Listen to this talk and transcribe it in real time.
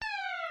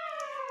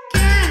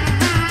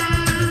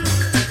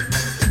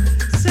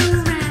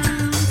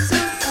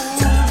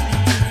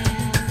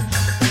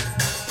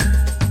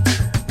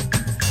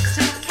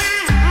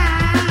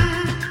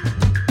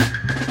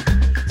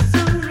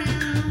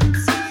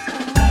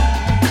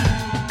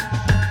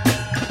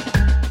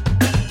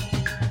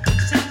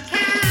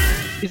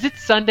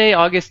Sunday,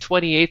 August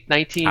 28th,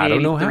 1983? I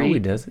don't know how we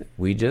does it.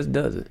 We just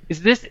does it.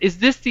 Is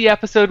this the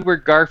episode where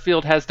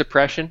Garfield has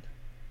depression?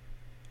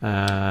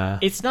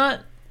 It's not.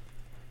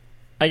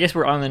 I guess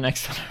we're on the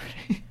next one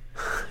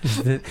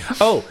already.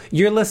 Oh,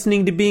 you're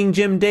listening to Being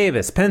Jim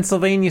Davis,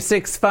 Pennsylvania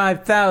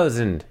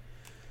 65000.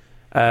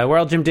 We're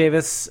all Jim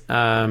Davis.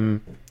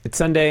 It's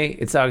Sunday.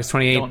 It's August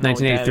 28th,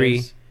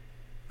 1983.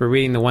 We're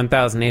reading the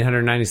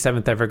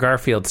 1897th ever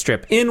Garfield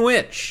strip, in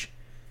which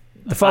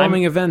the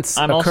following events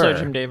I'm occur. also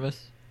Jim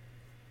Davis.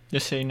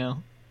 Just so you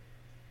know.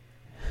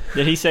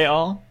 Did he say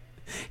all?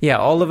 Yeah,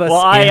 all of us. Well,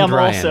 I and am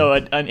Ryan also,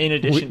 in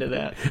addition to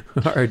that.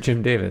 are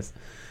Jim Davis.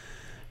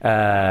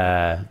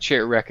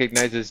 Chair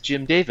recognizes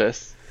Jim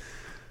Davis.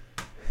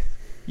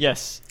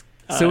 Yes.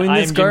 So in I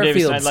this am Jim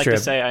Davis, Garfield and I'd like strip,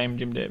 to say I am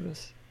Jim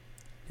Davis.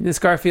 in this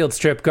Garfield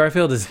strip,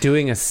 Garfield is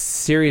doing a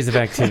series of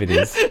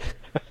activities.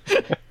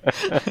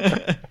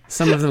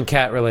 Some of them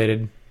cat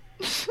related.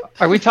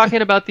 Are we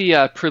talking about the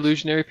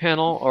prelusionary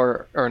panel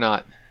or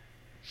not?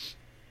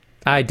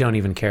 I don't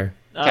even care.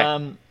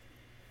 Okay.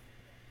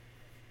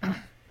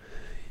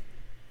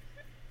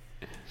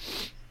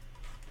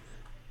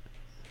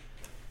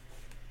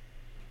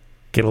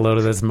 Get a load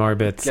of those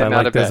Marbits. Get I him out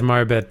like of those bed.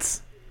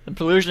 Marbits. The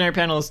prelusionary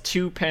panel is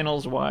 2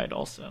 panels wide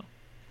also.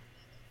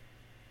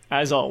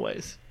 As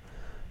always.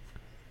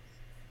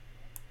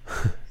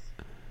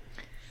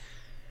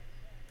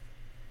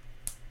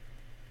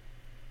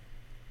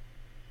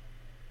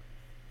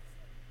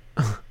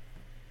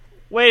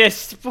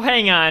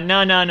 Hang on.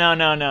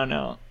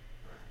 No.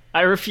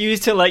 I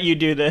refuse to let you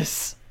do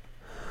this.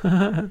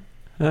 I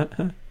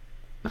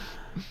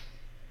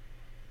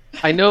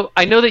know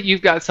that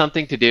you've got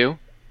something to do.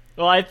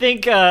 Well, I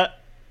think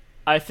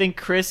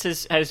Chris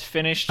has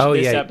finished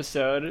this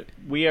episode.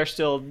 We are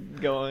still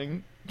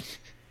going.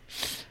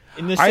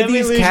 In the Are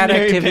these cat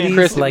semi-illusionary activities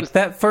Chris, like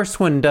that? First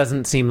one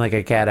doesn't seem like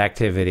a cat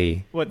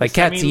activity. What, the like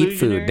cats eat food.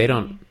 semi-illusionary? They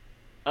don't.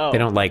 Oh. They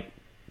don't like.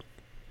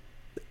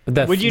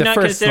 Would you the not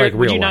first, consider? like, Would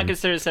real you not one.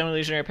 consider the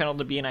semi-illusionary panel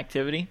to be an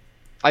activity?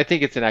 I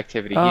think it's an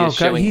activity. He Oh is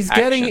God, showing he's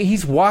action.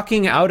 He's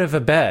walking out of a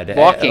bed.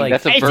 Walking,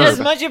 that's a It's verb. as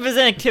much of an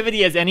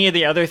activity as any of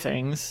the other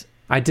things.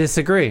 I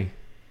disagree.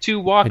 To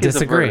walk I is a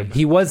disagree. verb.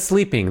 He was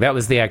sleeping. That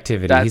was the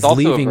activity. That's He's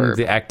also a leaving verb.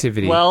 the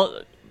activity.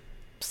 Well,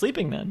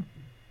 sleeping then.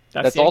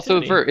 That's the also a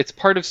activity. verb. It's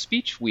part of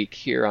Speech Week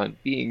here on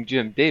Being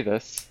Jim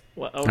Davis.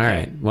 Well, All okay.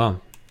 right.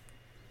 Well,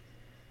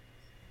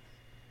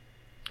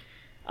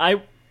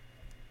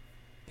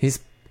 he's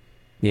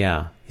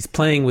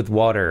playing with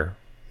water.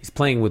 He's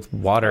playing with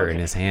water in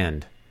his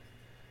hand.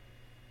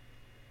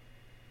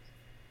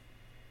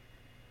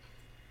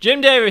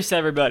 Jim Davis,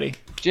 everybody.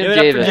 Jim Give it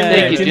up for Davis. Jim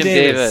Thank you, Davis. Jim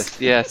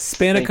Davis. Yes.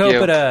 thank you.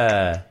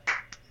 Spanakopita.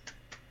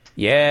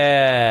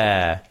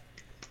 Yeah.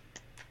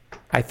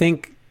 I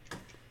think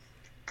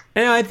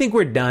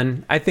we're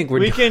done. I think we're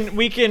done.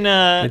 We can.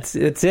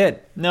 It's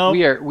it. No.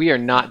 We are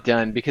not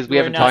done because we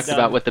We're haven't not talked done.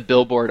 about what the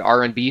Billboard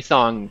R&B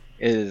song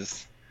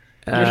is.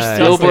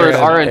 still Billboard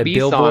there. R&B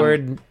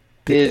Billboard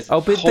Is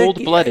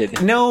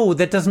Cold-Blooded No,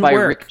 that doesn't by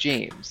work. Rick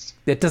James.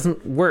 That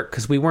doesn't work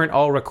because we weren't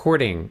all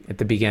recording at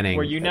the beginning.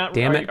 Were you not?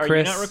 Damn it, are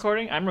Chris! you not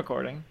recording? I'm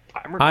recording.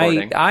 I'm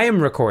recording. I am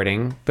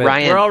recording, but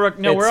Ryan, We're all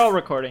it's-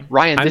 recording.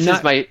 Ryan, I'm this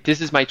not-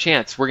 is my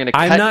chance. We're gonna.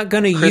 I'm cut not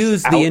going to Chris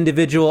use out. the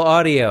individual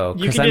audio You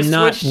because can I'm just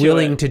not switch to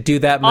willing it. to do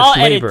that much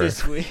I'll labor. edit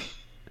this week.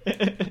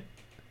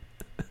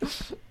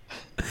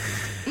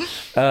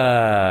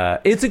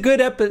 It's a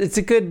good It's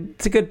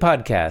a good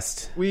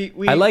podcast. we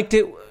I liked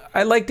it.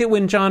 I liked it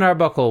when John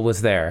Arbuckle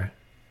was there.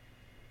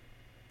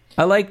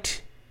 I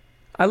liked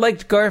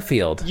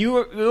Garfield. You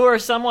are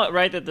somewhat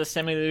right that the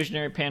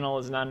semi-illusionary panel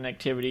is not an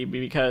activity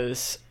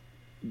because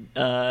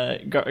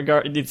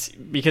it's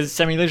because it's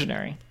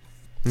semi-illusionary.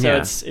 So Yeah.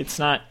 it's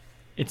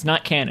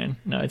not canon.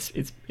 No, it's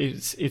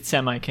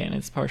semi-canon.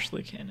 It's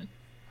partially canon.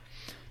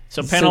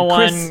 So panel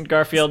Chris- 1,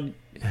 Garfield.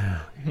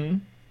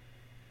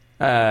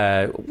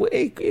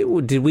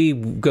 Did we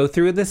go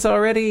through this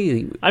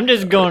already? I'm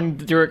just going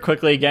through it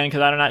quickly again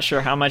because I'm not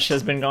sure how much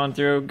has been gone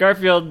through.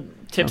 Garfield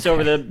tips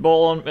over the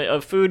bowl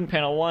of food in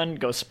panel 1,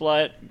 goes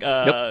splat.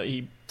 Yep.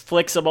 He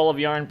flicks a ball of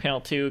yarn.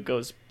 Panel 2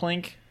 goes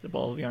plink. The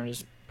ball of yarn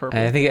is purple.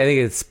 I think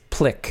it's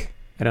plick.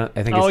 I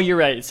think. Oh, it's, you're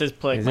right. It says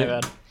plick. Is My it?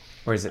 bad.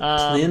 or is it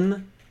um,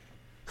 plin?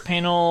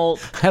 Panel.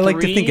 I like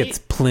to think 3 it's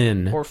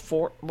plin. or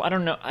 4. I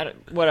don't know.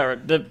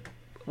 Whatever.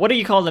 What do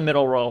you call the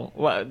middle row?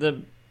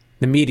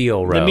 The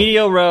medial row. The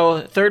medial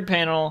row, third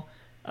panel.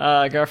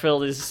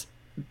 Garfield is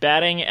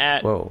batting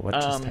at. Whoa! What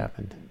just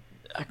happened?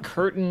 A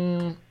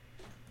curtain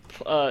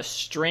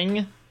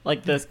string,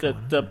 like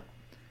the.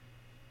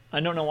 I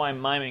don't know why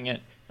I'm miming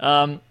it.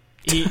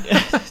 He.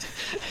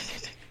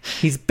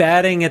 He's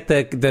batting at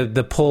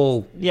the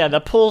pull Yeah, the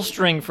pull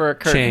string for a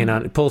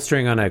curtain. pull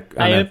string on a.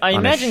 I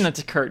imagine that's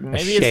a curtain.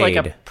 Maybe it's like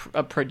shade.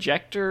 a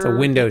projector. It's a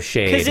window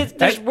shade.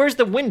 Because where's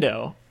the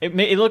window?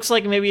 It looks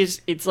like maybe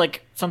it's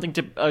like something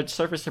a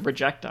surface to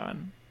project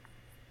on.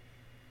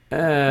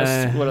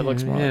 That's what it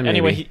looks more. yeah, like.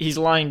 Anyway, maybe. he's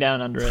lying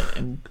down under it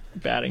and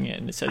batting it,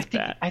 and it says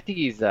bat. I think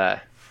he's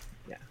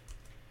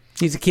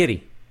He's a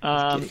kitty.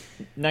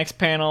 Next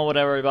panel,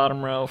 whatever,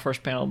 bottom row,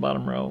 first panel,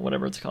 bottom row,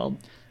 whatever it's called.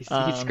 He's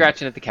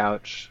scratching at the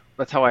couch.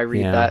 That's how I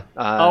read that.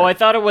 I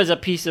thought it was a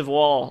piece of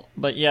wall,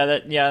 but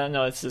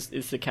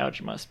it's the couch.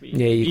 It must be.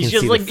 Yeah, he's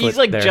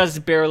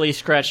just barely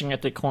scratching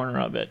at the corner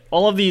of it.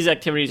 All of these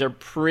activities are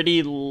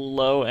pretty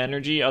low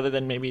energy, other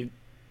than maybe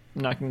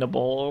knocking the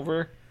bowl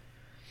over.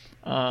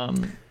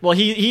 Well,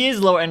 he is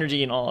low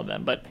energy in all of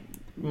them, but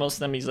most of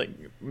them he's like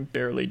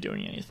barely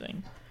doing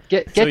anything.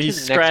 Get to the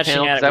next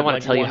panel, because I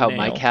want to tell you how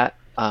my cat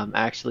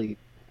actually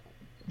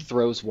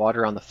throws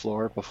water on the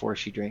floor before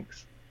she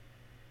drinks.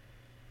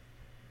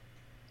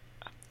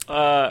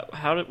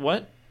 How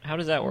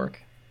does that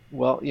work?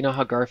 Well, you know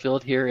how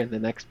Garfield here in the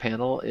next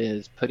panel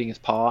is putting his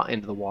paw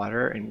into the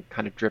water and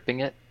kind of dripping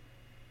it?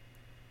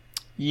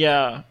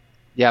 Yeah.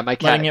 Yeah, my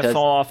cat letting it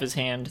fall off his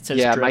hand. It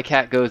says drip. My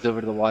cat goes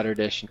over to the water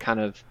dish and kind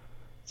of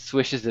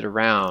swishes it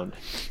around,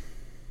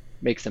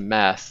 makes a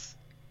mess,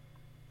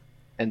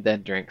 and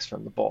then drinks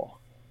from the bowl.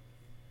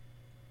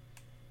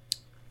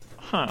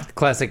 Huh.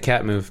 Classic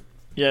cat move.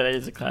 Yeah, that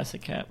is a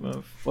classic cat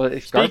move. Well,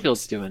 if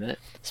Garfield's doing it.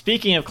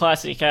 Speaking of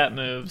classic cat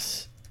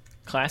moves,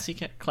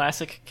 classic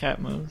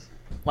cat moves.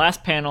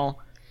 Last panel,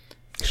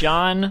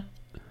 John,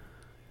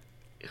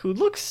 who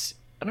looks,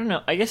 I don't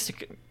know, I guess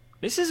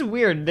this is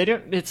weird.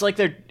 It's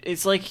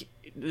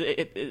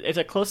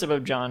a close up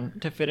of John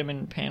to fit him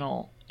in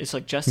panel. It's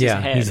like just his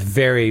head. Yeah, he's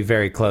very,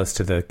 very close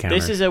to the camera.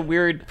 This is a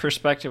weird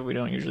perspective we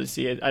don't usually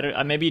see.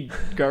 Maybe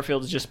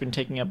Garfield's just been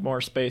taking up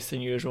more space than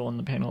usual in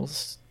the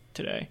panels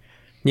today.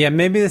 Yeah,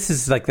 maybe this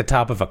is like the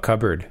top of a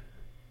cupboard.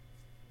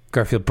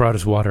 Garfield brought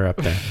his water up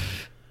there.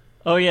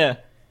 Oh, yeah.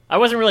 I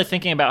wasn't really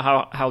thinking about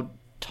how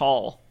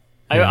tall.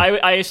 Yeah.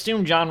 I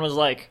assumed John was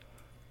like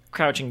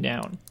crouching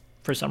down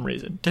for some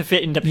reason to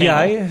fit into panel.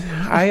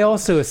 Yeah, I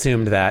also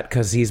assumed that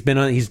because he's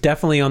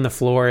definitely on the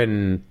floor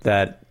in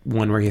that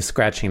one where he's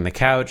scratching the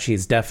couch.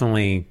 He's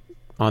definitely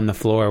on the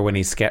floor when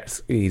he's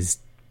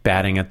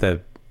batting at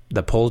the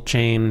pull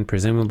chain,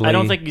 presumably. I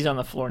don't think he's on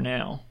the floor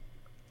now.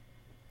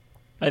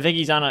 I think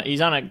he's on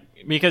a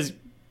because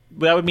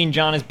that would mean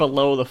John is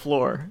below the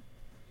floor.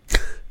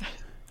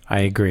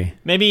 I agree.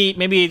 Maybe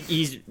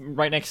he's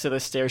right next to the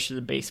stairs to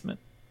the basement.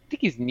 I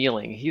think he's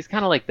kneeling. He's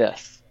kind of like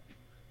this.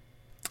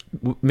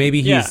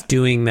 Maybe he's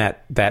doing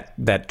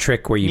that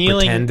trick where you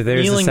pretend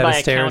there's a set of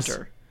stairs.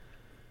 Counter.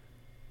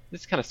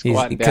 Just kind of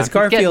squatting down. Because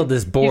Garfield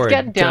is bored. He's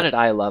getting down at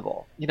eye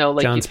level. You know,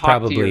 like John's you talk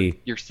probably to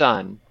your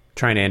son.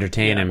 Trying to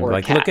entertain him.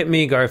 Like, look at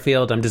me,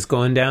 Garfield. I'm just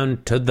going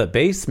down to the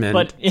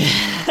basement.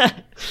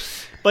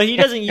 But he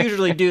doesn't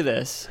usually do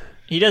this.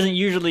 He doesn't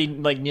usually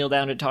like kneel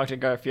down to talk to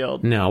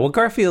Garfield. No, well,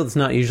 Garfield's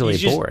not usually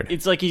bored.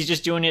 It's like he's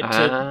just doing it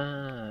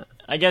to.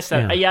 I guess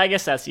that. I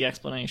guess that's the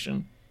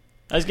explanation.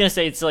 I was gonna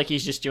say it's like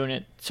he's just doing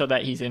it so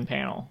that he's in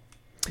panel.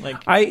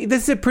 Like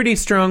this is a pretty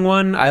strong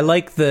one. I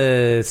like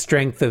the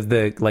strength of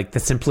the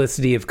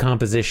simplicity of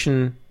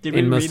composition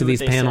in most of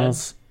these panels.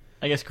 Said?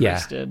 I guess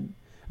Chris did.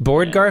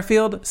 Bored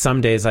Garfield?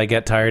 Some days I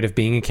get tired of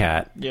being a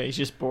cat. Yeah, he's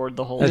just bored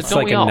the whole time. It's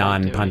like a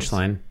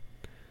non-punchline.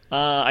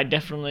 I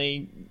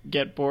definitely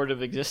get bored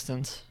of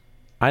existence.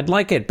 I'd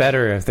like it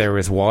better if there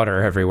was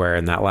water everywhere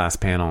in that last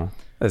panel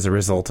as a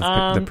result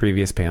of the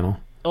previous panel.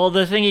 Well,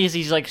 the thing is,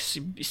 he's like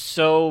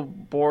so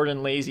bored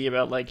and lazy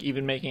about like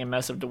even making a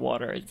mess of the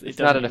water. It's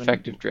not an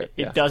effective drip.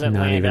 It doesn't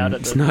land out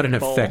of the It's not an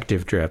bowl.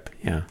 Effective drip.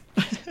 Yeah.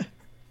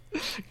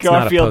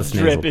 Garfield's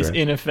drip is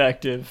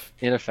ineffective.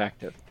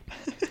 Ineffective.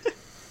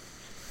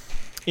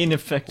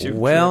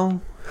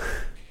 Well.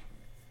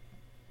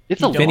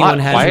 It's a lot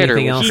quieter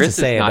when Chris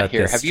to say is not about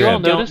here. This Have you all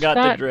noticed that?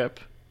 That? The drip.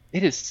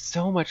 It is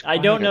so much quieter.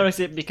 I don't notice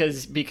it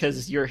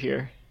because you're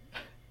here.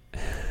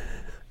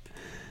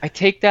 I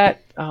take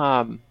that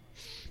I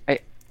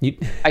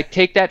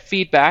take that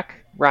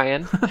feedback,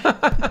 Ryan.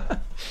 I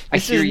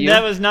hear you.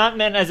 That was not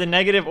meant as a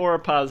negative or a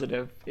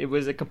positive. It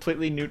was a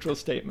completely neutral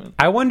statement.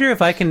 I wonder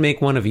if I can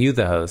make one of you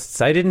the hosts.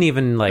 I didn't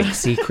even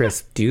see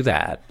Chris do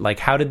that. Like,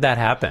 how did that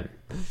happen?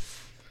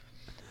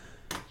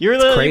 You've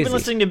been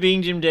listening to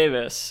Being Jim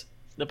Davis.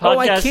 The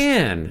podcast, I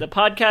can. The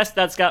podcast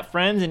that's got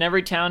friends in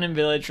every town and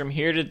village from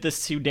here to the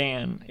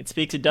Sudan. It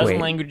speaks a dozen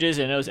languages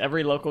and knows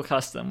every local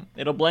custom.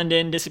 It'll blend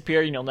in,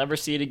 disappear, and you'll never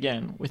see it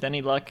again. With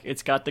any luck,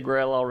 it's got the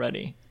Grail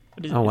already.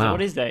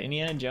 What is that?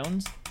 Indiana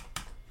Jones?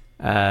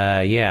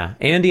 Yeah.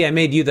 Andy, I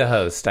made you the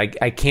host. I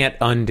can't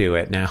undo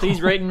it now.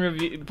 Please rate and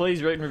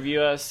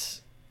review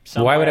us.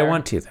 Somewhere. Why would I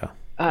want to though?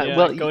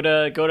 Go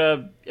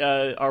to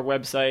our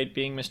website,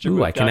 beingmrboop.com.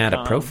 Ooh, I can add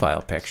a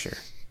profile picture.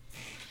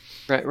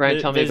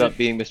 Ryan, tell me about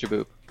Being Mr.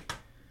 Boop.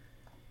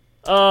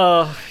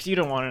 Oh, you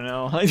don't want to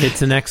know.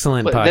 It's an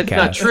excellent podcast. That's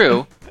not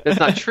true. That's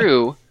not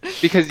true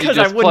because you just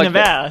I wouldn't have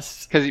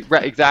asked.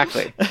 Right,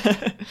 exactly.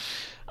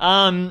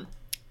 Well,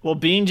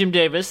 Being Jim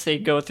Davis, they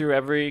go through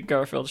every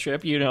Garfield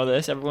strip. You know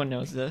this. Everyone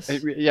knows this.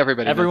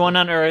 Everybody. Everyone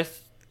on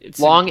Earth. It's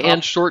long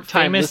and short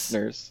time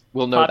listeners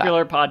will know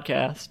popular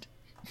podcast.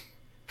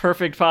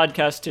 Perfect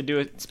podcast to do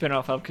a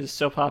spinoff of because it's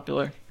so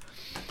popular.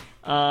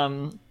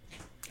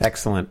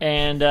 Excellent.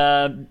 And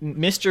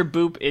Mr.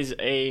 Boop is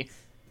a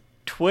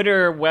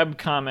Twitter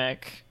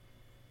webcomic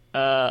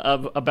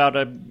about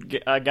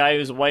a guy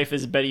whose wife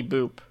is Betty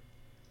Boop,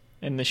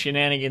 and the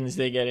shenanigans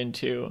they get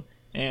into,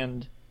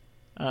 and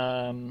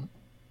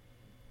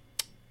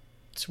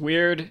it's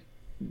weird.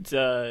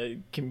 It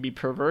can be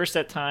perverse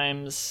at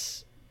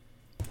times.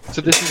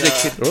 So this is a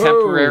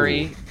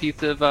contemporary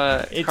piece of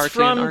it's cartoon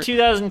from art?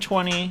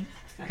 2020.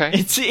 Okay.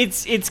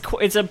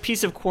 It's a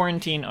piece of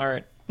quarantine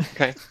art.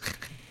 Okay.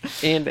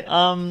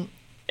 And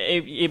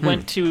it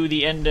went to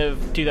the end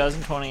of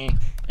 2020,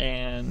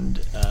 and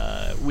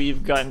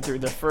we've gotten through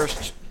the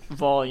first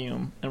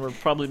volume, and we'll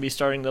probably be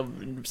starting the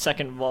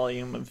second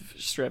volume of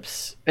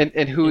strips.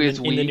 and who is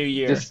in the new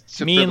year?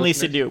 Just Me for and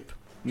Lisa listeners? Dupe.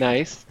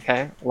 Nice.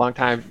 Okay. Long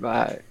time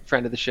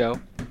friend of the show.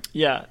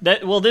 Yeah.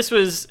 This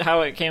was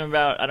how it came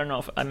about. I don't know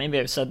if maybe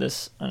I've said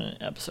this on an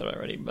episode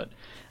already, but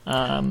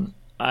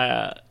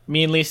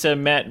me and Lisa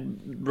met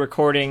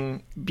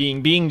recording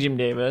Being Jim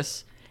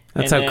Davis.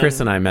 That's how Chris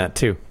and I met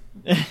too.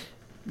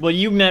 Well,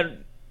 you met.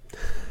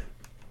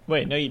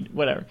 Wait, no,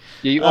 whatever.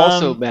 Yeah, you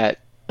also met.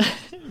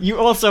 You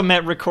also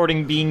met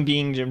recording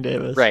Being Jim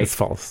Davis. Right. It's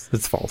false.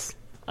 It's false.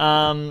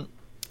 And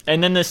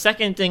then the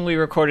second thing we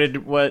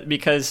recorded was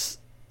because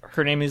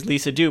her name is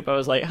Lisa Dupe. I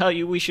was like,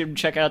 we should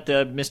check out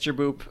the Mr.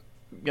 Boop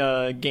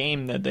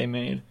game that they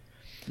made.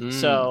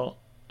 So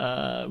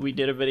we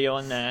did a video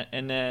on that,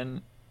 and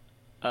then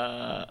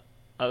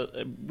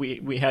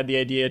we had the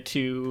idea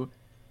to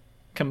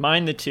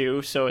combine the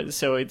two. So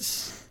it's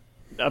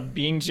a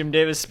Being Jim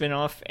Davis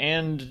spinoff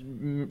and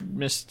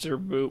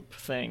Mr. Boop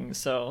thing.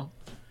 So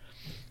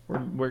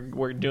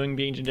we're doing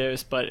Being Jim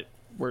Davis, but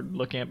we're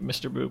looking at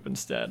Mr. Boop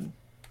instead.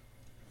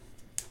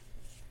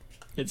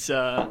 It's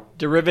a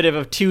derivative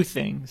of two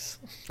things.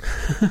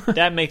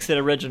 That makes it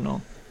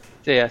original.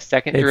 Yeah,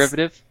 second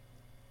derivative.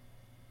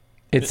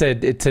 It's a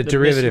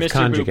derivative Mr.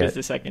 conjugate. Boop is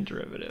the second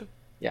derivative.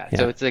 Yeah,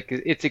 so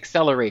it's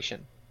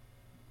acceleration.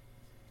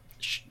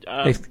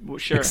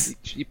 Sure.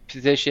 You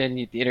position,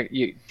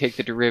 you take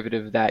the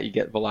derivative of that, you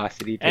get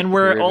velocity. And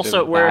we're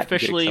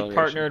officially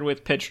partnered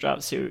with Pitch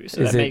Drop Suit,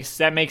 so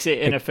that makes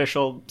it an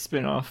official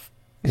spin-off.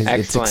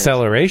 It's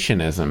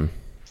accelerationism.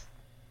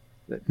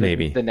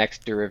 Maybe the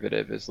next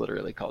derivative is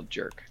literally called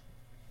jerk.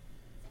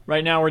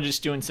 Right now, we're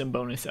just doing some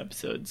bonus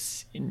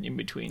episodes in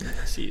between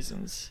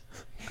seasons.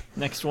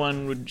 Next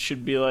one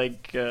should be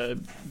like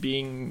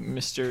being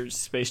Mr.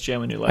 Space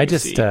Jam: A New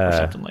Legacy or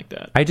something like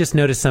that. I just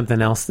noticed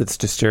something else that's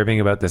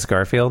disturbing about this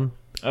Garfield.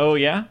 Oh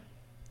yeah.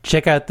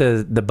 Check out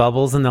the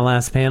bubbles in the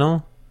last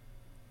panel.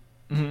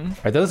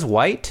 Mm-hmm. Are those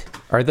white?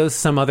 Or are those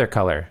some other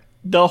color?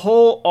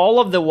 All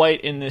of the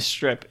white in this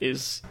strip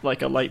is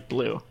like a light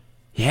blue.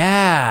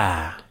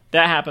 Yeah.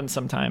 That happens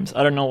sometimes.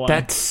 I don't know why.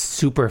 That's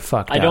super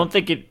fucked up. I don't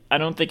think it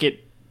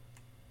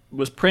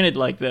was printed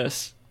like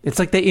this. It's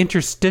like the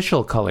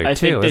interstitial color, I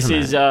think this isn't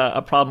is it?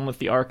 A problem with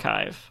the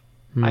archive.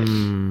 I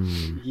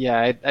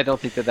don't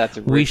think that's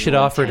a. We should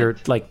offer to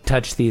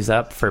touch these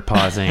up for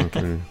Paws Inc.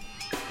 and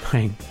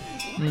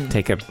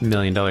take a $1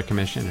 million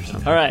commission or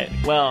something. All right.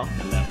 Well.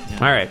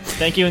 All right.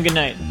 Thank you and good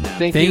night.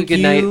 Thank you.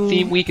 Good night.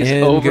 Theme week is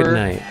over. Good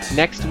night.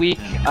 Next week,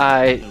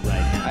 I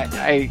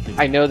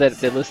know that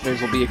the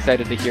listeners will be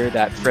excited to hear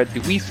that Fred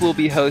Luis will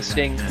be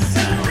hosting.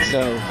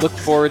 So look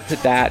forward to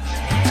that.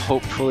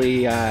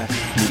 Hopefully,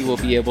 he will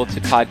be able to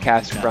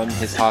podcast from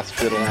his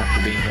hospital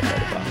after being hit by the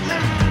bus.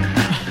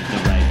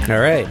 All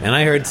right. And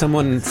I heard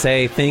someone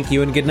say thank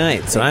you and good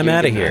night. So I'm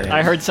out of here.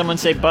 I heard someone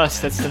say bus.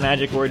 That's the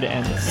magic word to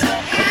end it.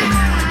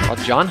 Well,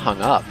 John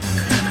hung up.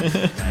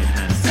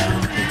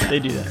 They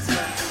do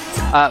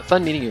that.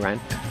 Fun meeting you, Ryan.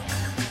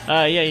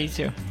 Yeah, you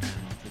too.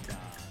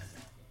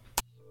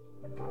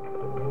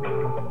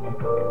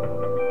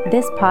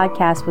 This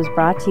podcast was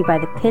brought to you by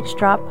the Pitch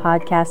Drop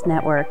Podcast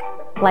Network.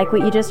 Like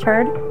what you just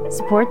heard?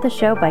 Support the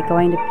show by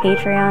going to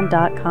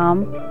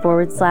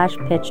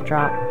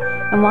patreon.com/pitchdrop.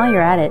 And while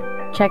you're at it,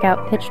 check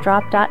out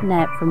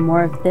pitchdrop.net for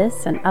more of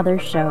this and other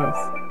shows.